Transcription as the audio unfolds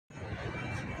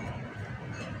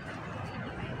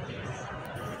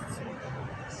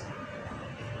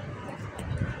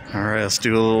All right, let's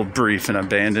do a little brief. An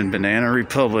abandoned Banana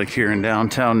Republic here in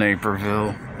downtown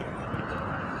Naperville.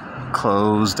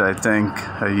 Closed, I think,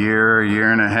 a year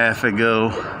and a half ago.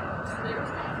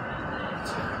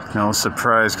 No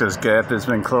surprise, because Gap has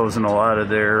been closing a lot of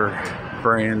their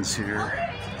brands here.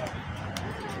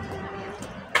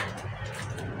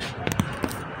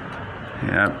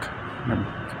 Yep,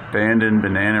 abandoned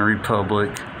Banana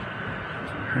Republic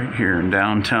right here in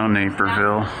downtown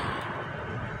Naperville.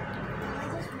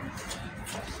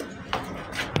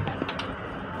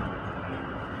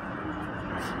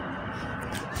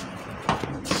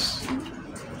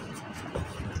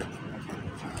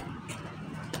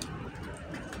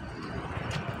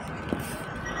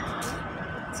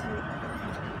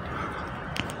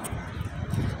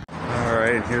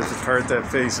 Alright, here's the part that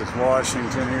faces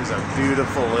Washington. Here's a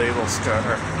beautiful label scar.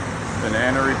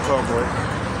 Banana Republic.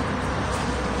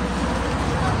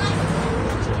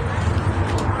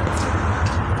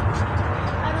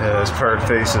 Yeah, this part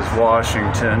faces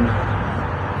Washington.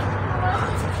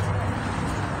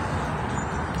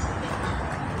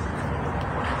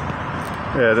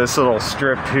 Yeah, this little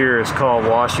strip here is called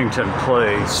Washington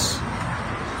Place.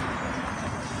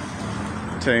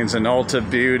 Contains an Ulta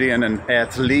Beauty and an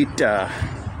Athleta.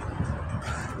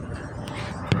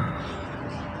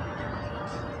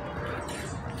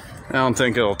 I don't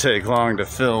think it'll take long to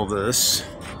fill this.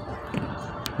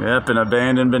 Yep, an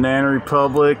abandoned Banana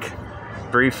Republic.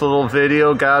 Brief little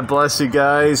video. God bless you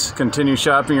guys. Continue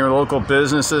shopping your local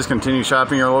businesses. Continue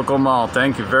shopping your local mall.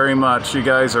 Thank you very much. You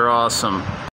guys are awesome.